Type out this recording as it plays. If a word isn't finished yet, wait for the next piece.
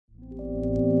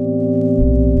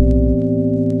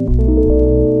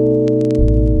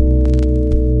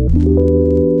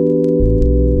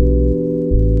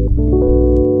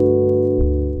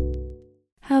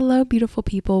beautiful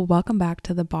people. Welcome back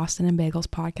to the Boston and Bagels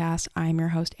podcast. I'm your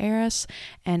host, Eris,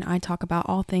 and I talk about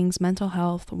all things mental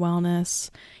health, wellness,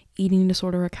 eating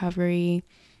disorder recovery,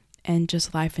 and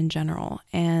just life in general.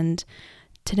 And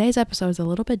today's episode is a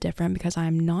little bit different because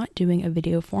I'm not doing a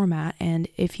video format. And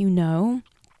if you know,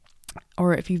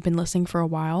 or if you've been listening for a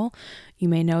while, you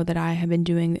may know that I have been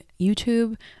doing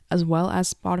YouTube as well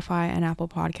as Spotify and Apple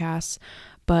Podcasts,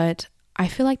 but I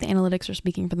feel like the analytics are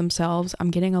speaking for themselves.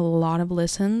 I'm getting a lot of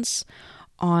listens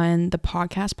on the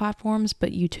podcast platforms,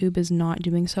 but YouTube is not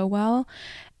doing so well.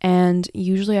 And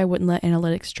usually I wouldn't let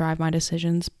analytics drive my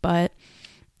decisions, but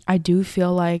I do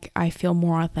feel like I feel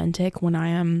more authentic when I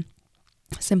am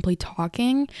simply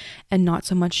talking and not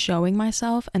so much showing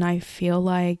myself. And I feel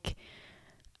like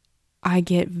I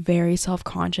get very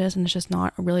self-conscious, and it's just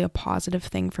not really a positive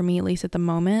thing for me, at least at the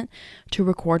moment, to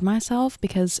record myself,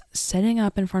 because sitting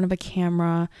up in front of a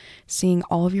camera, seeing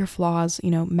all of your flaws,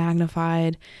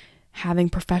 magnified, having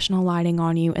professional lighting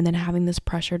on you, and then having this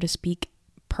pressure to speak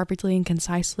perfectly and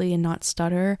concisely and not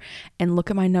stutter and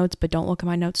look at my notes, but don't look at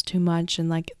my notes too much.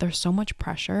 And there's so much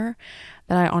pressure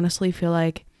that I honestly feel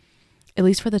like, at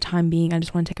least for the time being, I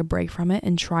just want to take a break from it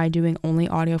and try doing only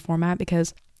audio format,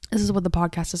 because this is what the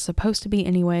podcast is supposed to be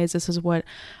anyways. This is what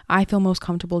I feel most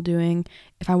comfortable doing.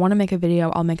 If I want to make a video,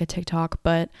 I'll make a TikTok,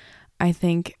 but I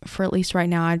think for at least right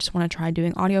now, I just want to try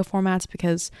doing audio formats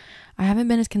because I haven't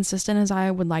been as consistent as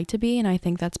I would like to be. And I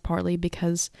think that's partly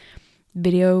because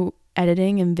video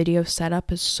editing and video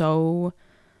setup is so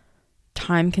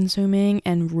time consuming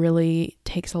and really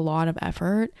takes a lot of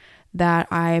effort that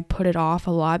I put it off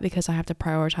a lot because I have to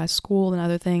prioritize school and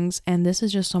other things. And this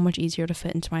is just so much easier to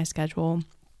fit into my schedule.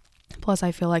 Plus,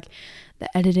 I feel like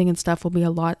the editing and stuff will be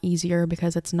a lot easier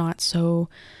because it's not so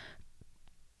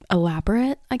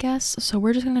elaborate, I guess. So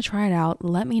we're just going to try it out.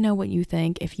 Let me know what you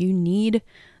think. If you need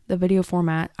the video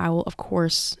format, I will, of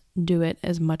course, do it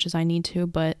as much as I need to,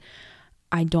 but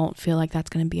I don't feel like that's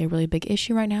going to be a really big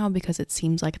issue right now because it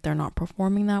seems like they're not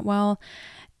performing that well.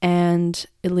 And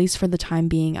at least for the time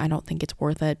being, I don't think it's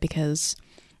worth it because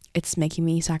it's making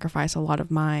me sacrifice a lot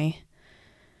of my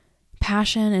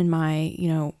passion and my,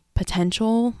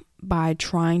 potential by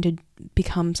trying to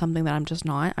become something that I'm just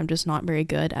not. I'm just not very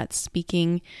good at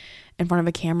speaking in front of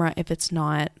a camera if it's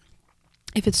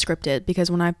scripted,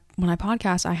 because when I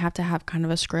podcast, I have to have kind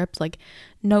of a script, like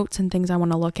notes and things I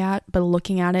want to look at, but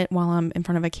looking at it while I'm in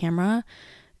front of a camera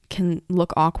can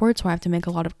look awkward, so I have to make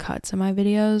a lot of cuts in my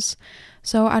videos.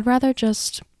 So I'd rather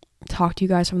just talk to you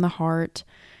guys from the heart,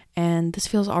 and this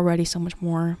feels already so much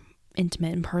more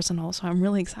intimate and personal, so I'm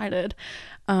really excited.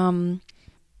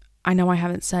 I know I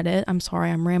haven't said it. I'm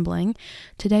sorry, I'm rambling.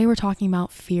 Today we're talking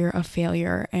about fear of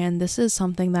failure, and this is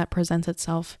something that presents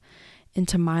itself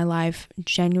into my life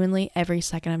genuinely every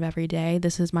second of every day.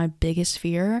 This is my biggest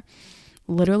fear,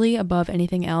 literally above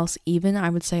anything else, even I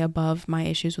would say above my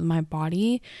issues with my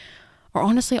body, or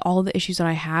honestly all the issues that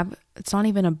I have. It's not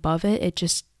even above it.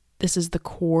 This is the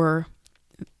core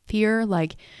fear.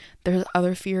 There's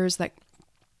other fears that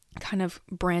kind of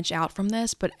branch out from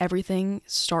this, but everything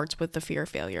starts with the fear of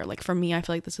failure. For me, I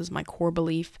feel like this is my core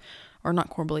belief, or not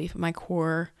core belief, my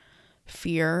core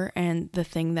fear, and the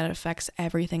thing that affects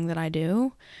everything that I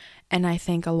do. And I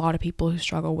think a lot of people who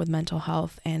struggle with mental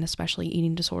health and especially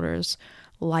eating disorders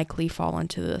likely fall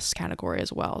into this category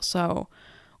as well. So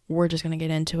we're just going to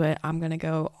get into it. I'm going to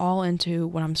go all into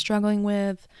what I'm struggling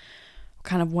with,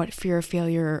 kind of what fear of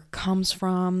failure comes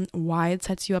from, why it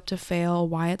sets you up to fail,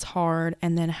 why it's hard,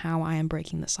 and then how I am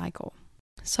breaking the cycle.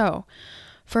 So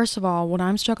first of all, what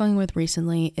I'm struggling with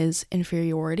recently is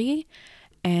inferiority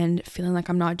and feeling like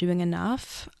I'm not doing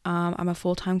enough. I'm a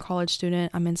full-time college student.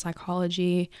 I'm in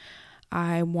psychology.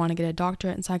 I want to get a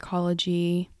doctorate in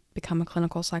psychology, become a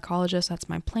clinical psychologist. That's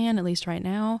my plan, at least right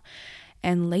now.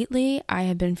 And lately, I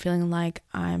have been feeling like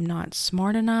I'm not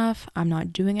smart enough, I'm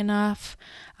not doing enough,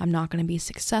 I'm not going to be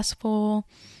successful.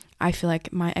 I feel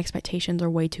like my expectations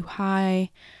are way too high.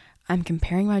 I'm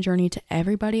comparing my journey to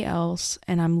everybody else,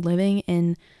 and I'm living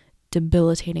in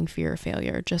debilitating fear of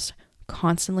failure, just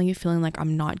constantly feeling like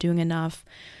I'm not doing enough,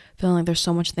 feeling like there's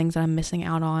so much things that I'm missing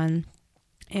out on.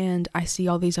 And I see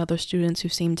all these other students who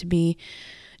seem to be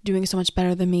doing so much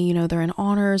better than me. They're in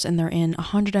honors and they're in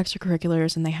 100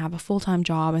 extracurriculars and they have a full-time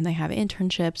job and they have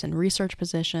internships and research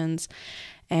positions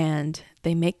and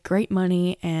they make great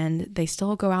money and they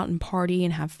still go out and party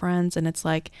and have friends. And it's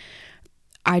like,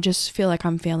 I just feel like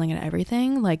I'm failing at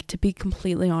everything. To be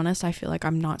completely honest, I feel like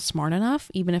I'm not smart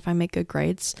enough. Even if I make good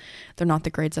grades, they're not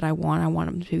the grades that I want. I want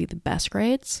them to be the best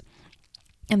grades.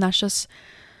 And that's just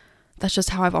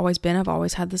how I've always been. I've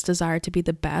always had this desire to be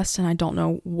the best, and I don't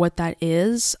know what that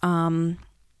is.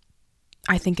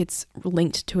 I think it's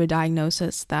linked to a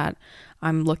diagnosis that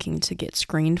I'm looking to get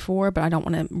screened for, but I don't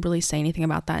want to really say anything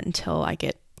about that until I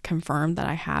get confirmed that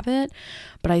I have it.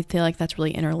 But I feel like that's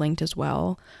really interlinked as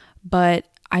well. But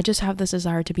I just have this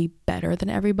desire to be better than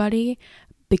everybody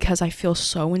because I feel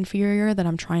so inferior that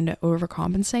I'm trying to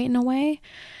overcompensate in a way.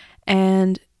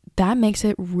 And that makes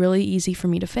it really easy for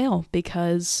me to fail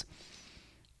because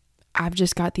I've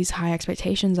just got these high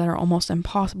expectations that are almost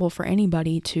impossible for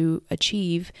anybody to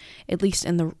achieve, at least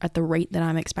at the rate that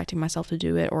I'm expecting myself to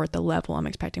do it, or at the level I'm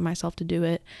expecting myself to do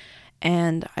it.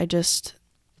 And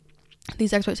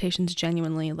these expectations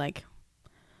genuinely like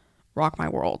rock my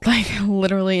world, like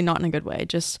literally, not in a good way,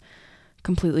 just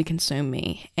completely consume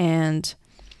me. And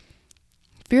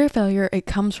fear of failure, it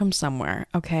comes from somewhere,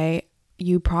 okay?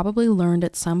 You probably learned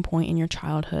at some point in your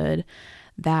childhood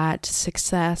that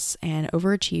success and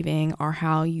overachieving are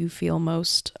how you feel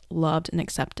most loved and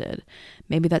accepted.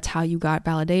 Maybe that's how you got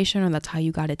validation, or that's how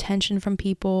you got attention from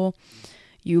people.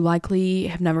 You likely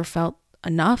have never felt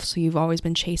enough, so you've always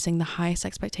been chasing the highest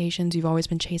expectations. You've always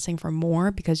been chasing for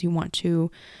more because you want to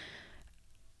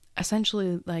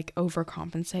essentially like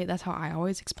overcompensate. That's how I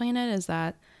always explain it, is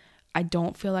that I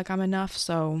don't feel like I'm enough,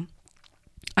 so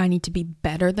I need to be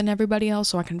better than everybody else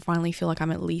so I can finally feel like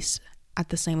I'm at least at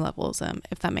the same level as them,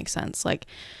 if that makes sense. Like,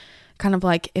 kind of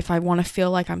like if I want to feel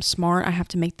like I'm smart, I have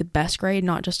to make the best grade,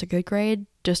 not just a good grade,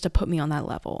 just to put me on that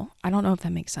level. I don't know if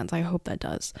that makes sense. I hope that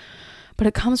does. But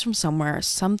it comes from somewhere.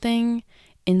 Something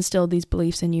instilled these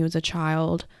beliefs in you as a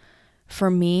child. For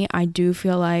me, I do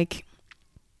feel like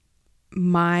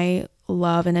my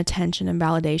love and attention and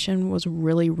validation was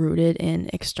really rooted in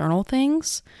external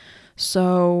things.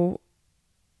 So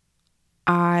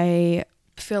I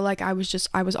feel like I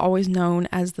was always known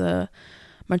as the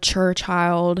mature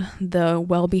child, the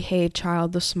well-behaved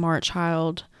child, the smart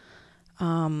child.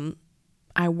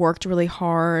 I worked really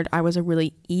hard. I was a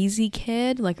really easy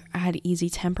kid. Like, I had easy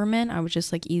temperament. I was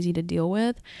just like easy to deal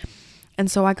with. And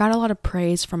so I got a lot of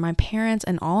praise from my parents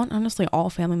and honestly all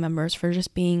family members for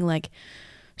just being like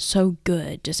so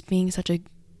good, just being such a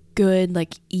good,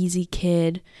 like easy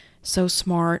kid, so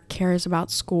smart, cares about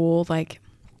school, like.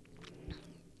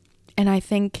 And I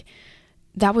think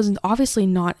that was obviously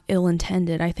not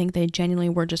ill-intended. I think they genuinely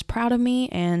were just proud of me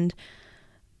and,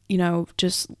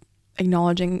 just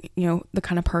acknowledging, the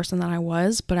kind of person that I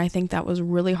was. But I think that was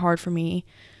really hard for me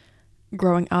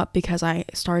growing up because I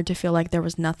started to feel like there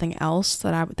was nothing else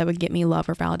that would get me love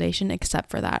or validation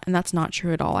except for that. And that's not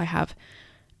true at all. I have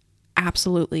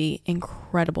absolutely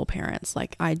incredible parents.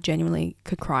 Like, I genuinely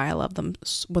could cry. I love them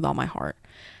with all my heart.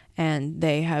 And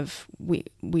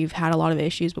we've had a lot of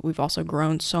issues, but we've also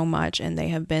grown so much, and they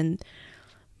have been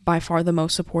by far the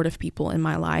most supportive people in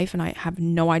my life. And I have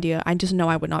no idea. I just know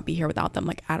I would not be here without them,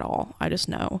 like, at all. I just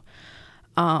know.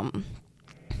 Mom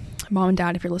and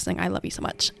Dad, if you're listening, I love you so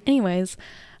much. Anyways,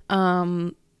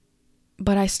 but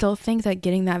I still think that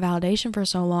getting that validation for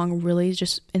so long really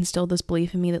just instilled this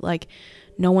belief in me that, like,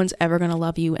 no one's ever going to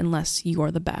love you unless you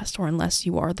are the best, or unless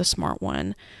you are the smart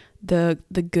one, the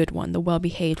good one, the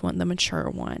well-behaved one, the mature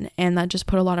one. And that just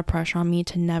put a lot of pressure on me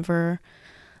to never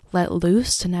let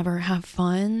loose, to never have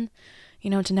fun,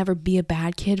 to never be a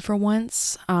bad kid for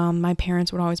once. My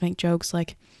parents would always make jokes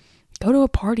like, go to a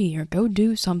party or go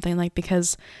do something, like,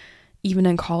 because even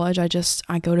in college,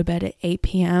 I go to bed at 8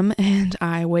 p.m. and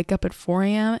I wake up at 4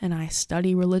 a.m. and I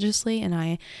study religiously, and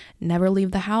I never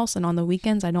leave the house. And on the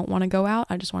weekends, I don't want to go out.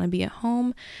 I just want to be at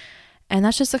home. And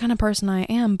that's just the kind of person I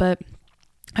am. But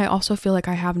I also feel like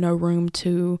I have no room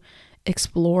to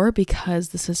explore because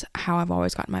this is how I've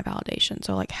always gotten my validation.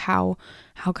 So, like, how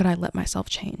could I let myself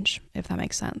change, if that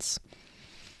makes sense?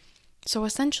 So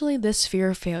essentially, this fear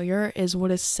of failure is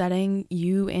what is setting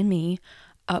you and me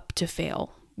up to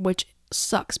fail, which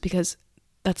sucks because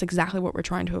that's exactly what we're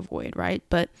trying to avoid, right?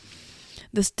 But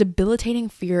this debilitating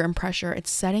fear and pressure,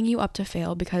 it's setting you up to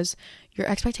fail because your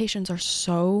expectations are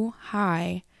so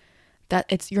high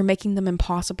that you're making them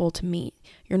impossible to meet.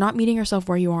 You're not meeting yourself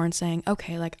where you are and saying,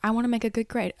 okay, like, I want to make a good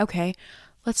grade. Okay,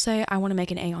 let's say I want to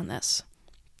make an A on this.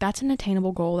 That's an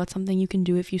attainable goal. That's something you can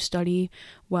do if you study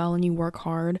well and you work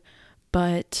hard.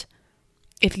 But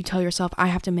if you tell yourself, I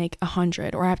have to make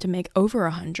 100 or I have to make over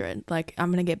 100, like,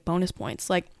 I'm going to get bonus points.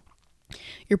 Like,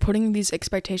 you're putting these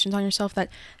expectations on yourself that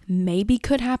maybe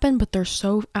could happen, but they're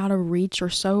so out of reach or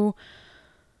so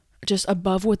just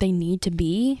above what they need to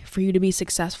be for you to be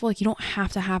successful. Like, you don't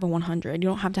have to have a 100. You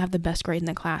don't have to have the best grade in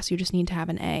the class. You just need to have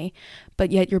an A.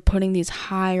 But yet you're putting these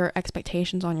higher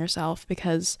expectations on yourself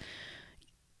because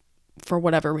for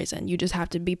whatever reason, you just have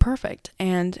to be perfect.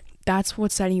 And that's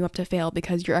what's setting you up to fail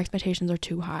because your expectations are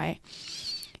too high.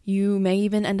 You may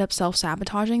even end up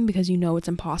self-sabotaging because you know it's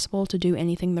impossible to do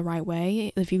anything the right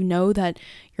way. If you know that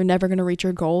you're never going to reach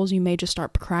your goals, you may just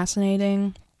start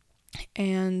procrastinating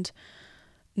and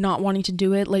not wanting to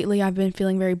do it. Lately, I've been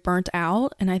feeling very burnt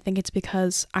out, and I think it's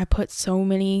because I put so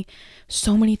many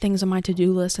things on my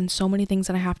to-do list and so many things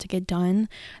that I have to get done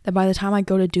that by the time I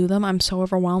go to do them, I'm so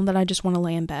overwhelmed that I just want to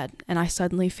lay in bed, and I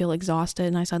suddenly feel exhausted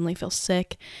and I suddenly feel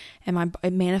sick, and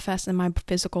it manifests in my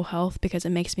physical health because it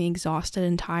makes me exhausted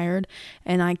and tired,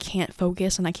 and I can't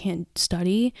focus and I can't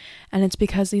study. And it's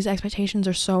because these expectations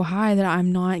are so high that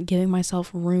I'm not giving myself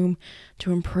room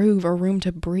to improve or room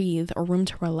to breathe or room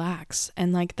to relax,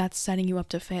 and like that's setting you up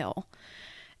to fail.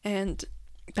 And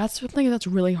that's something that's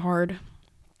really hard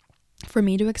for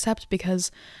me to accept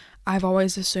because I've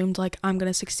always assumed like I'm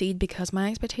gonna succeed because my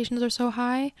expectations are so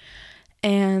high.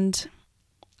 And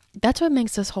that's what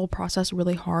makes this whole process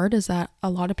really hard, is that a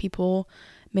lot of people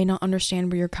may not understand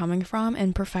where you're coming from,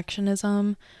 and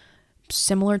perfectionism,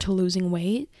 similar to losing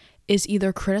weight, is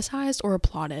either criticized or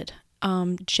applauded.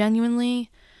 Genuinely,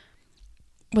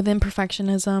 within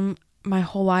perfectionism, my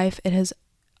whole life, it has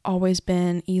always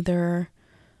been either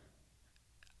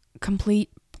complete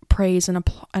praise and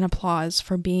applause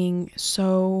for being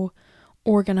so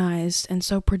organized and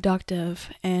so productive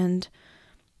and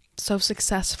so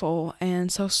successful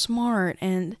and so smart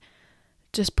and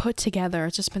just put together.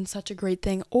 It's just been such a great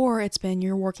thing. Or it's been,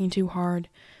 you're working too hard,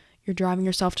 you're driving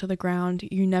yourself to the ground,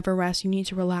 you never rest, you need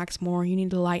to relax more, you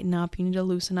need to lighten up, you need to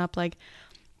loosen up. Like,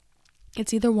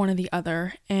 it's either one or the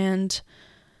other. And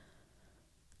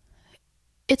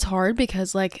it's hard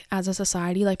because, like, as a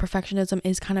society, like, perfectionism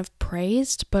is kind of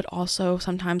praised, but also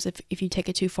sometimes if you take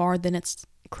it too far, then it's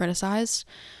criticized.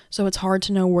 So it's hard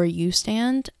to know where you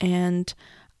stand. And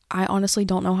I honestly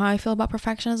don't know how I feel about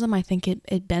perfectionism. I think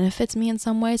it benefits me in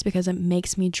some ways because it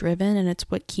makes me driven and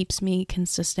it's what keeps me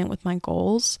consistent with my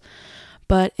goals.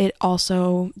 But it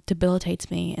also debilitates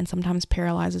me and sometimes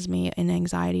paralyzes me in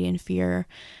anxiety and fear.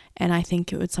 And I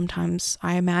think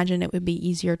I imagine it would be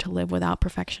easier to live without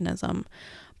perfectionism.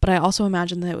 But I also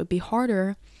imagine that it would be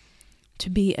harder to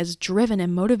be as driven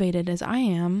and motivated as I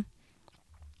am,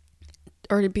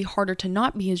 or it'd be harder to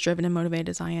not be as driven and motivated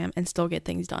as I am and still get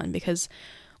things done, because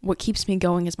what keeps me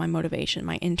going is my motivation,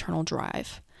 my internal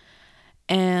drive.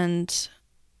 And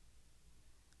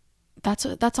that's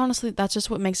honestly, that's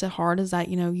just what makes it hard, is that,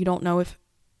 you don't know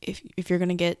if you're going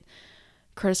to get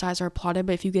criticized or applauded,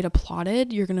 but if you get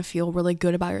applauded, you're going to feel really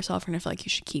good about yourself. You're going to feel like you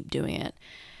should keep doing it.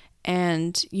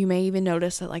 And you may even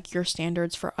notice that, like, your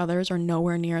standards for others are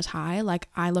nowhere near as high. Like,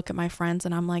 I look at my friends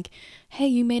and I'm like, hey,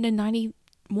 you made a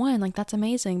 91, like, that's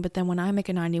amazing. But then when I make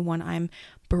a 91, I'm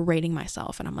berating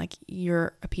myself and I'm like,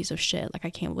 you're a piece of shit, like,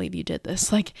 I can't believe you did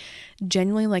this. Like,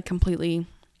 genuinely, like, completely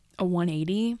a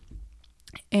 180.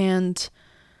 And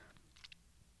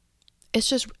it's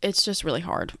just really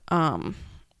hard.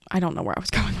 I don't know where I was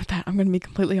going with that, I'm gonna be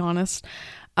completely honest.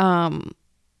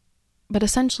 But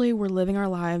essentially, we're living our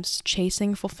lives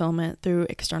chasing fulfillment through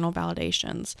external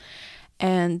validations.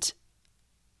 And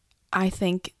I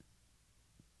think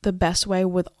the best way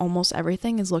with almost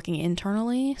everything is looking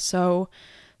internally. So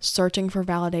searching for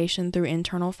validation through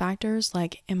internal factors,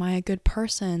 like, am I a good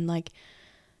person? Like,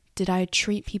 did I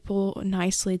treat people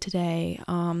nicely today?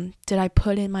 Did I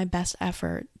put in my best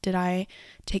effort? Did I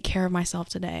take care of myself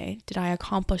today? Did I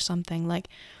accomplish something? Like,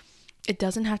 it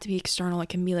doesn't have to be external. It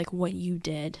can be like what you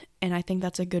did. And I think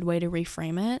that's a good way to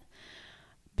reframe it,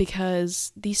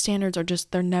 because these standards are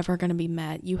they're never going to be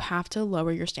met. You have to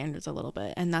lower your standards a little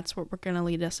bit. And that's what we're going to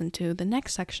lead us into the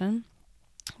next section,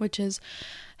 which is,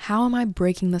 how am I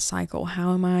breaking the cycle?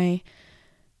 How am I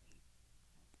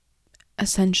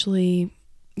essentially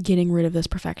getting rid of this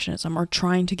perfectionism, or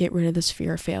trying to get rid of this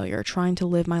fear of failure, trying to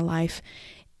live my life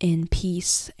in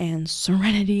peace and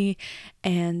serenity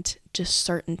and just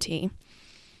certainty?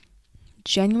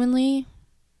 Genuinely,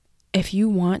 if you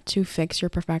want to fix your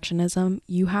perfectionism,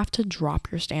 you have to drop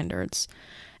your standards.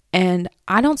 And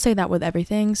I don't say that with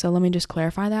everything, so let me just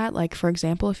clarify that. Like, for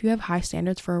example, if you have high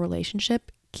standards for a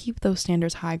relationship, keep those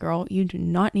standards high, girl. You do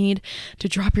not need to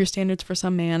drop your standards for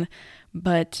some man.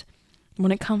 But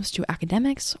when it comes to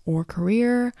academics or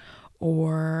career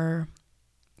or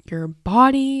your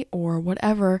body or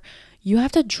whatever, you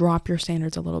have to drop your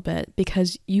standards a little bit,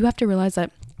 because you have to realize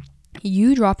that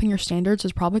you dropping your standards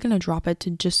is probably going to drop it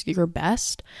to just your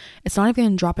best. It's not even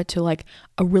going to drop it to like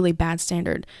a really bad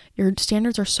standard. Your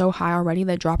standards are so high already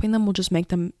that dropping them will just make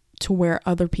them to where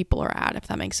other people are at, if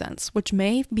that makes sense, which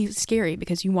may be scary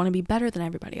because you want to be better than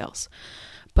everybody else.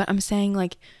 But I'm saying,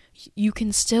 like, you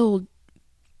can still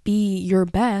be your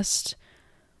best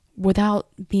without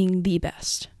being the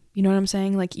best, You know what I'm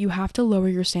saying? Like, you have to lower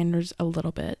your standards a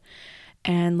little bit.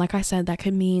 And like I said, that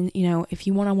could mean, you know, if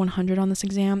you want a 100 on this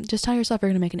exam, just tell yourself you're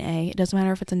going to make an A. It doesn't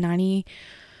matter if it's a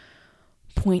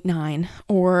 90.9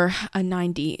 or a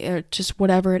 90 or just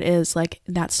whatever it is. Like,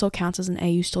 that still counts as an A.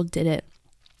 You still did it.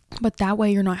 But that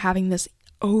way you're not having this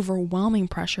overwhelming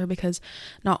pressure, because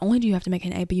not only do you have to make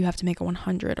an A, but you have to make a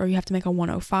 100 or you have to make a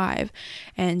 105,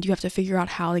 and you have to figure out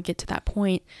how to get to that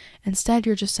point. Instead,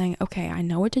 you're just saying, okay, I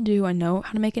know what to do. I know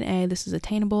how to make an A. This is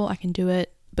attainable. I can do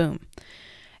it. Boom.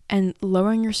 And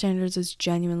lowering your standards is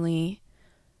genuinely,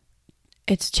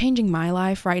 it's changing my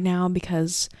life right now,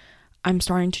 because I'm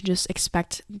starting to just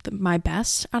expect my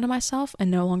best out of myself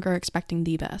and no longer expecting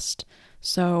the best.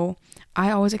 So I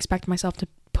always expect myself to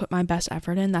put my best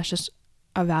effort in. That's just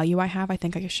a value I have. I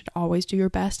think I should always do your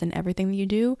best in everything that you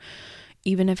do,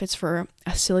 even if it's for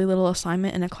a silly little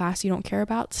assignment in a class you don't care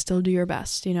about. Still do your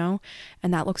best, you know.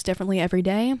 And that looks differently every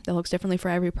day. That looks differently for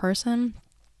every person.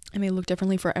 It may look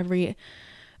differently for every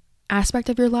aspect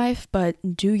of your life, but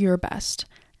do your best.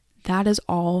 That is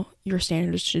all your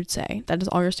standards should say. That is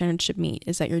all your standards should meet,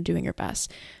 is that you're doing your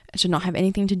best. It should not have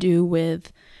anything to do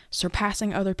with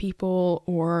surpassing other people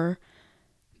or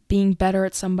being better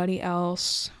at somebody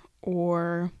else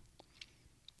or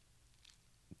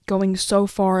going so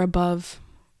far above,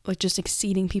 like just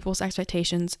exceeding people's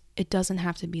expectations. It doesn't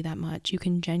have to be that much. You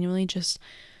can genuinely just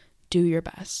do your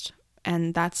best.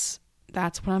 And that's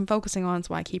what I'm focusing on. That's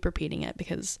why I keep repeating it,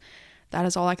 because that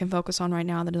is all I can focus on right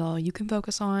now. That is all you can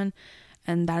focus on.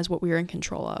 And that is what we are in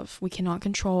control of. We cannot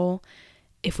control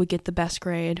if we get the best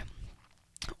grade,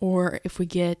 or if we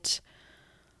get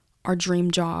our dream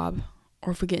job,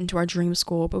 or if we get into our dream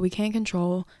school, but we can't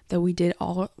control that we did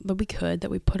all that we could, that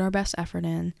we put our best effort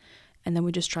in, and then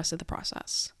we just trusted the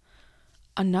process.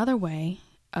 Another way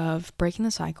of breaking the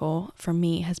cycle for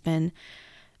me has been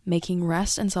making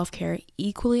rest and self-care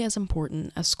equally as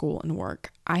important as school and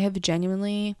work. I have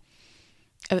genuinely,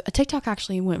 a TikTok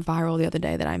actually went viral the other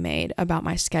day that I made about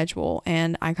my schedule,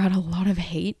 and I got a lot of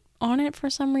hate on it for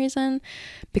some reason,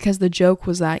 because the joke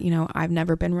was that, you know, I've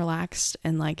never been relaxed,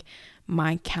 and like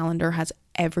my calendar has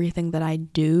everything that I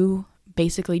do,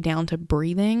 basically down to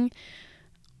breathing,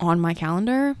 on my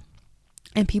calendar.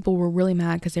 And people were really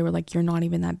mad because they were like, you're not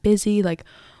even that busy. Like,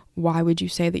 why would you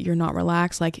say that you're not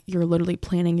relaxed? Like, you're literally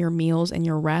planning your meals and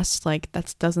your rest. Like,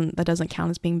 that doesn't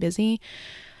count as being busy.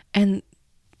 And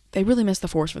they really missed the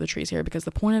forest for the trees here, because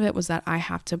the point of it was that I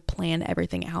have to plan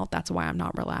everything out. That's why I'm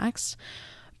not relaxed.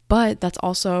 But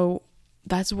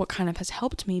that's what kind of has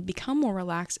helped me become more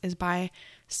relaxed, is by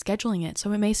scheduling it.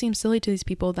 So it may seem silly to these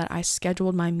people that I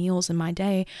scheduled my meals in my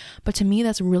day, but to me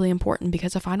that's really important,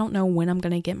 because if I don't know when I'm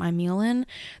going to get my meal in,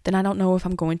 then I don't know if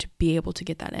I'm going to be able to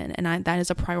get that in. And that is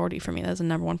a priority for me. That is the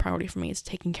number one priority for me, is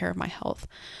taking care of my health.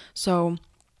 So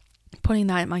putting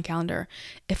that in my calendar.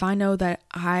 If I know that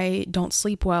I don't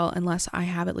sleep well unless I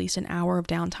have at least an hour of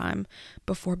downtime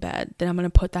before bed, then I'm going to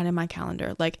put that in my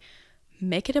calendar. Like,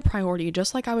 make it a priority,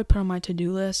 just like I would put on my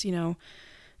to-do list, you know,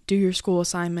 do your school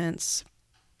assignments,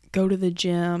 go to the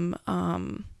gym,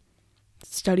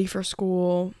 study for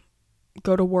school,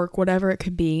 go to work, whatever it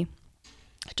could be.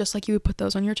 Just like you would put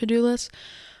those on your to-do list,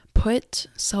 put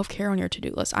self-care on your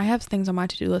to-do list. I have things on my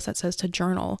to-do list that says to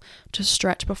journal, to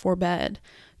stretch before bed,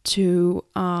 to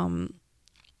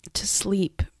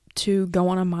sleep, to go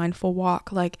on a mindful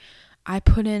walk. Like, I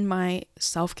put in my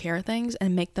self-care things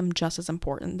and make them just as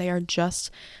important. They are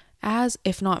just as,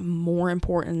 if not more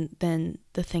important than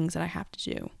the things that I have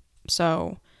to do.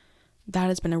 So that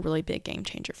has been a really big game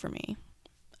changer for me.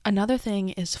 Another thing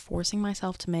is forcing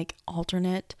myself to make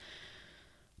alternate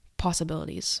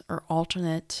possibilities, or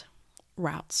alternate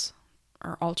routes,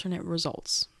 or alternate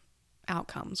results,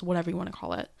 outcomes, whatever you want to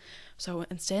call it. So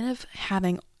instead of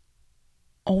having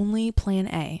only plan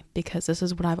A, because this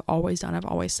is what I've always done. I've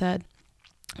always said,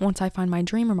 once I find my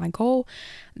dream or my goal,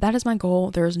 that is my goal.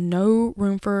 There's no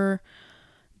room for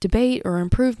debate or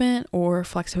improvement or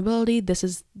flexibility. This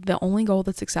is the only goal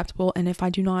that's acceptable. And if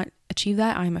I do not achieve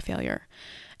that, I am a failure.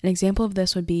 An example of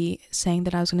this would be saying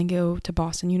that I was going to go to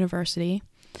Boston University,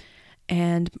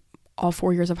 and all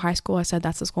 4 years of high school, I said,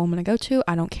 that's the school I'm going to go to.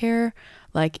 I don't care.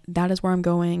 Like, that is where I'm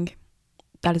going.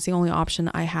 That is the only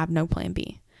option. I have no plan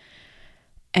B.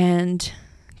 And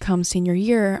come senior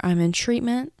year, I'm in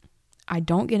treatment. I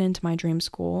don't get into my dream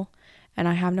school, and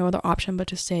I have no other option but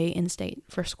to stay in state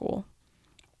for school.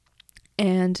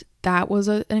 And that was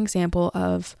an example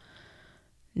of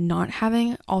not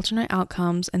having alternate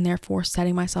outcomes, and therefore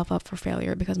setting myself up for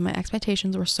failure, because my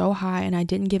expectations were so high, and I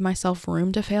didn't give myself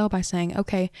room to fail by saying,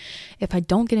 okay, if I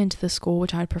don't get into this school,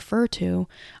 which I'd prefer to,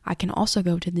 I can also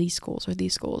go to these schools or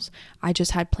these schools. I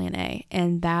just had plan A,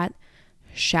 and that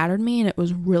shattered me, and it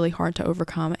was really hard to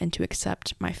overcome and to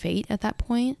accept my fate at that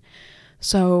point.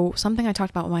 So something I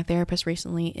talked about with my therapist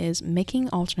recently is making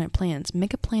alternate plans.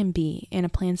 Make a plan B and a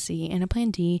plan C and a plan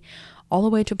D all the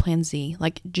way to plan Z.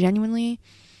 Like, genuinely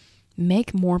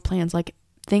make more plans, like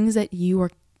things that you are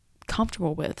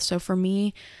comfortable with. So for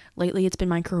me, lately it's been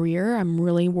my career. I'm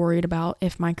really worried about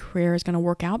if my career is going to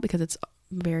work out because it's a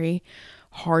very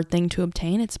hard thing to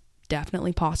obtain. It's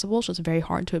definitely possible. It's just very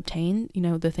hard to obtain,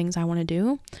 the things I want to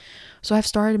do. So I've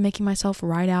started making myself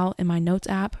write out in my notes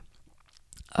app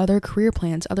other career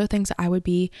plans, other things that I would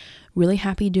be really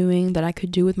happy doing that I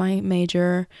could do with my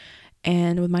major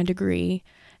and with my degree,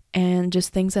 and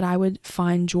just things that I would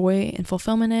find joy and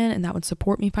fulfillment in and that would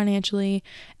support me financially,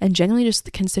 and genuinely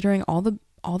just considering all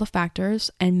the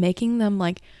factors and making them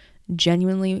like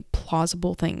genuinely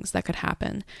plausible things that could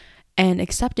happen, and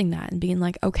accepting that and being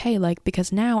like, okay, like,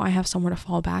 because now I have somewhere to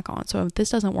fall back on. So if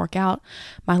this doesn't work out,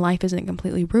 my life isn't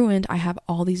completely ruined. I have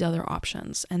all these other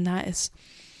options. And that is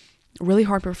really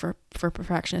hard for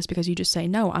perfectionists, because you just say,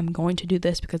 no, I'm going to do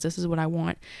this because this is what I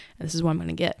want and this is what I'm going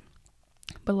to get.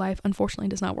 But life, unfortunately,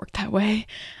 does not work that way.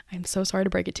 I'm so sorry to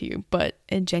break it to you, but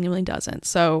it genuinely doesn't.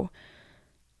 So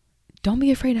don't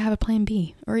be afraid to have a plan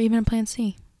B or even a plan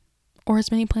C, or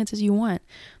as many plans as you want.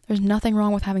 There's nothing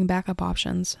wrong with having backup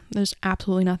options. There's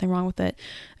absolutely nothing wrong with it.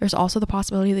 There's also the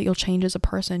possibility that you'll change as a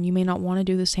person. You may not want to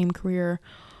do the same career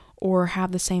or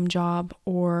have the same job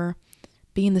or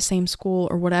be in the same school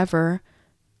or whatever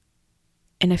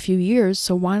in a few years.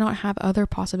 So why not have other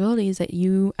possibilities that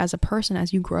you as a person,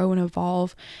 as you grow and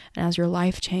evolve and as your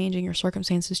life change and your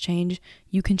circumstances change,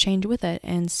 you can change with it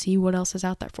and see what else is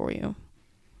out there for you.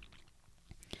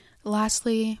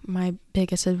 Lastly, my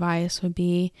biggest advice would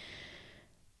be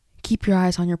keep your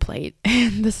eyes on your plate.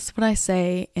 And this is what I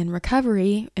say in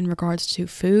recovery in regards to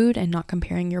food and not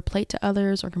comparing your plate to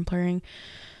others or comparing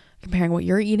what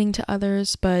you're eating to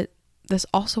others, but this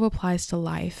also applies to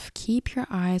life. Keep your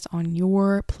eyes on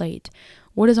your plate.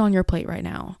 What is on your plate right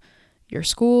now? Your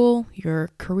school, your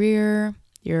career,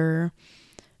 your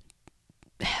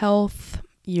health,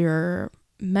 your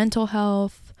mental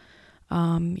health,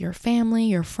 your family,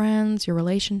 your friends, your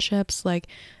relationships. Like,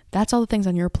 that's all the things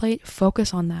on your plate.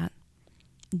 Focus on that.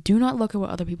 Do not look at what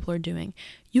other people are doing.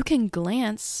 You can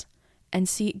glance and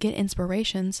get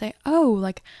inspiration. Say, oh,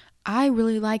 like, I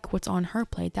really like what's on her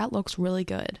plate. That looks really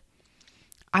good.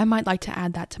 I might like to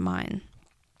add that to mine.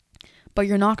 But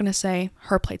you're not going to say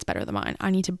her plate's better than mine. I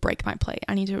need to break my plate.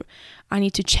 I need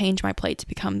to change my plate to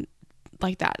become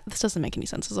like that. This doesn't make any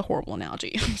sense. It's a horrible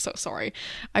analogy. I'm so sorry.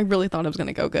 I really thought it was going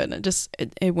to go good,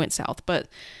 and it went south. But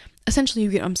essentially, you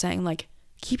get what I'm saying. Like,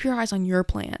 keep your eyes on your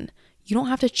plan. You don't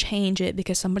have to change it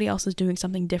because somebody else is doing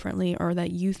something differently or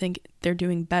that you think they're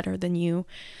doing better than you.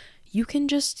 You can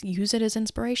just use it as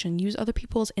inspiration. Use other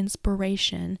people as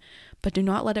inspiration, but do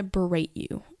not let it berate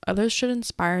you. Others should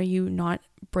inspire you, not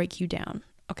break you down.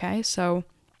 Okay? So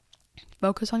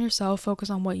focus on yourself. Focus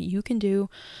on what you can do.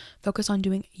 Focus on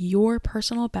doing your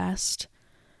personal best.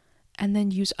 And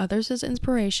then use others as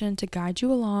inspiration to guide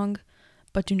you along,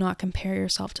 but do not compare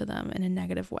yourself to them in a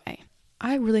negative way.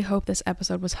 I really hope this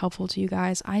episode was helpful to you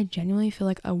guys. I genuinely feel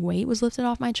like a weight was lifted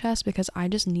off my chest because I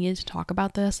just needed to talk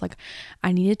about this. Like,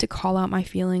 I needed to call out my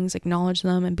feelings, acknowledge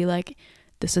them, and be like,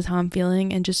 this is how I'm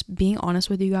feeling. And just being honest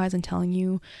with you guys and telling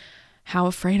you how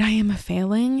afraid I am of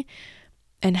failing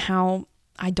and how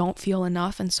I don't feel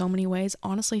enough in so many ways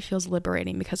honestly feels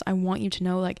liberating, because I want you to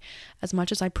know, like, as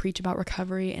much as I preach about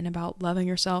recovery and about loving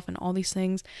yourself and all these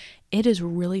things, it is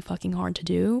really fucking hard to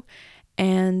do.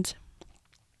 And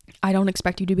I don't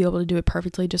expect you to be able to do it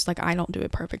perfectly, just like I don't do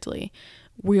it perfectly.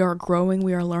 We are growing,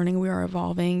 we are learning, we are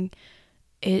evolving.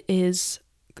 It is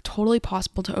totally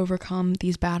possible to overcome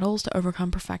these battles, to overcome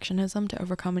perfectionism, to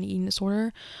overcome an eating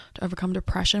disorder, to overcome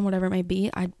depression, whatever it may be.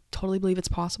 I totally believe it's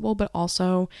possible, but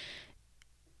also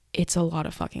it's a lot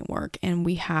of fucking work, and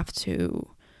we have to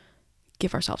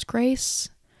give ourselves grace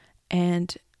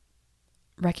and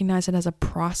recognize it as a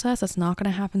process that's not going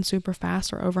to happen super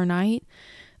fast or overnight.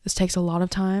 This takes a lot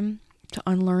of time to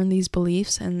unlearn these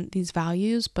beliefs and these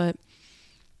values, but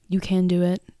you can do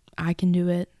it. I can do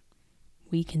it.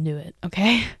 We can do it.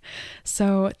 Okay.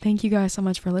 So thank you guys so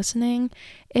much for listening.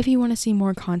 If you want to see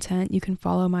more content, you can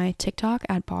follow my TikTok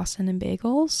at Boston and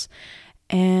Bagels.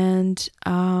 And,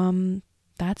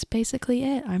 that's basically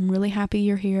it. I'm really happy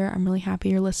you're here. I'm really happy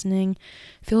you're listening.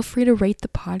 Feel free to rate the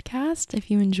podcast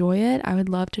if you enjoy it. I would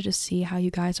love to just see how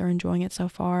you guys are enjoying it so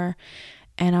far.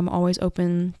 And I'm always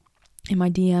open in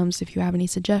my DMs. If you have any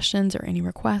suggestions or any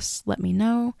requests, let me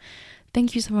know.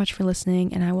 Thank you so much for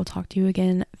listening, and I will talk to you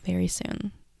again very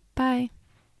soon. Bye.